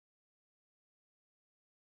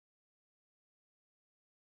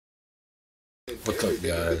What's up,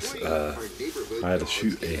 guys? I had to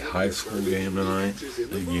shoot a high school game tonight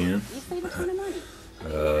again,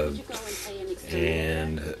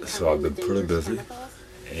 and so I've been pretty busy,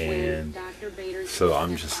 and so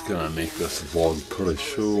I'm just gonna make this vlog pretty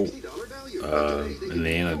short.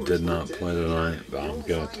 Indiana did not play tonight, but I'm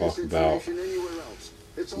gonna talk about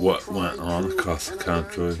what went on across the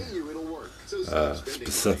country,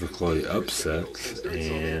 specifically upsets.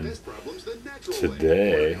 And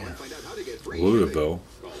today, Lousiville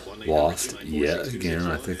lost yet again.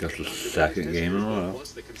 I think that's the second game in a row.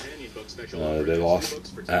 They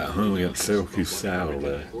lost at home against Syracuse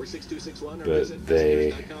Saturday, but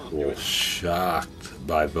they were shocked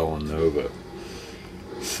by Villanova,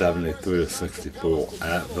 73-64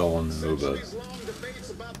 at Villanova.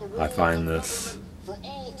 I find this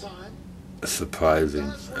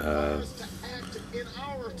surprising.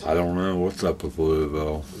 I don't know what's up with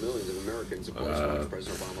Lousiville.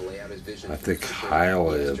 I think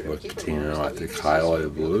highly of Patino. I think highly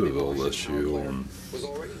of Louisville this year. And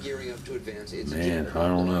man, I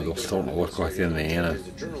don't know. They're starting to look like Indiana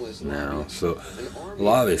now. So a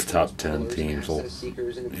lot of these top 10 teams they'll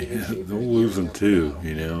lose them too.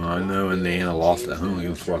 You know, I know Indiana lost at home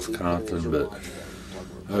against Wisconsin, but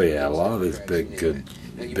oh yeah, a lot of these big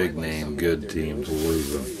name good teams will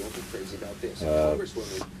lose them.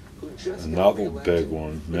 Another big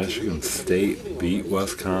one, Michigan State beat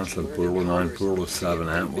Wisconsin 49-47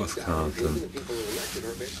 at Wisconsin.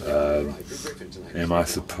 Am I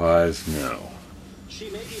surprised? No.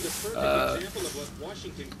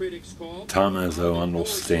 Tom Izzo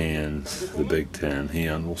understands the Big Ten. He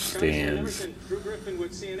understands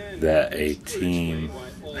that a team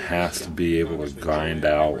has to be able to grind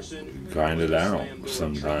it out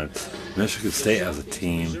sometimes. Michigan State has a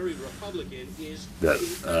team that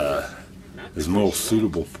is more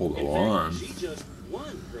suitable for the run.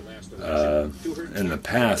 In the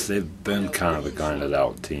past, they've been kind of a grinded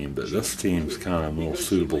out team, but this team's kind of more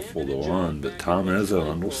suitable for the run. But Tom Izzo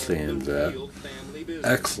understands that.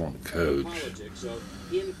 Excellent coach,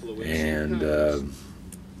 and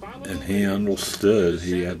he understood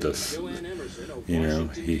he had to,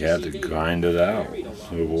 he had to grind it out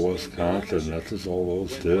over Wisconsin. That's just all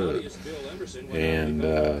those did, and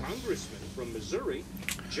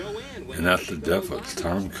that's the difference.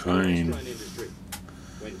 Tom Crean.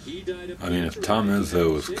 I mean, if Tom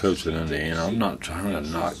Izzo was coaching Indiana, I'm not trying to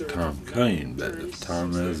knock Tom Crean, but if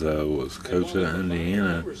Tom Izzo was coaching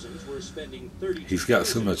Indiana, he's got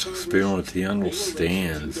so much experience. He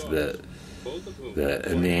understands that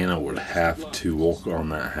Indiana would have to work on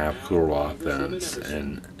that half-court offense,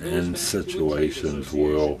 and in situations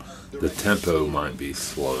where the tempo might be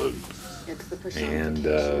slowed, and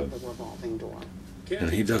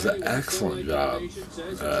he does an excellent job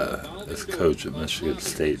as coach at Michigan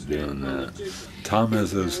State doing that. Tom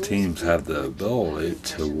Izzo's teams have the ability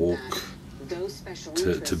to work,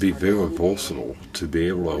 to be very versatile, to be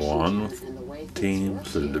able to run with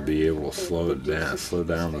teams and to be able to slow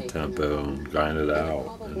down the tempo and grind it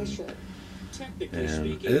out. And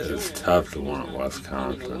it is tough to win at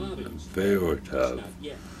Wisconsin, very tough.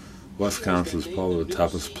 Wisconsin's probably the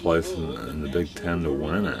toughest place in the Big Ten to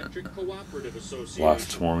win it. Last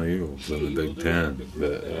 20 years in the Big Ten.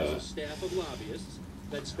 But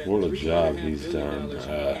what a job he's done.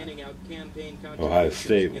 Ohio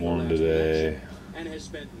State won today.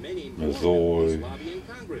 Missouri.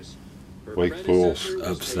 Wake Forest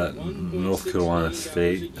upset North Carolina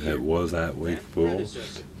State. It was at Wake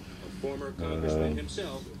Forest.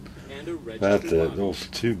 That's it. Those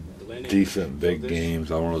two decent big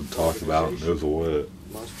games I wanted to talk about, and those are it.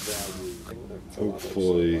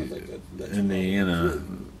 Hopefully Indiana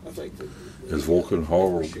is working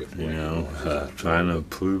hard, trying to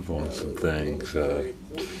improve on some things.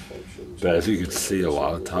 But as you can see, a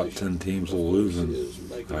lot of top 10 teams are losing.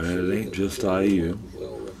 I mean, it ain't just IU.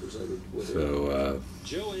 So,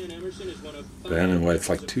 but anyway, it's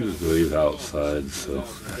like 2 degrees outside, so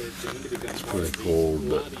it's pretty cold,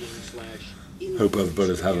 but hope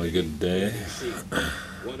everybody's having a good day.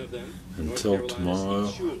 Until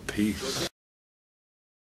tomorrow, peace.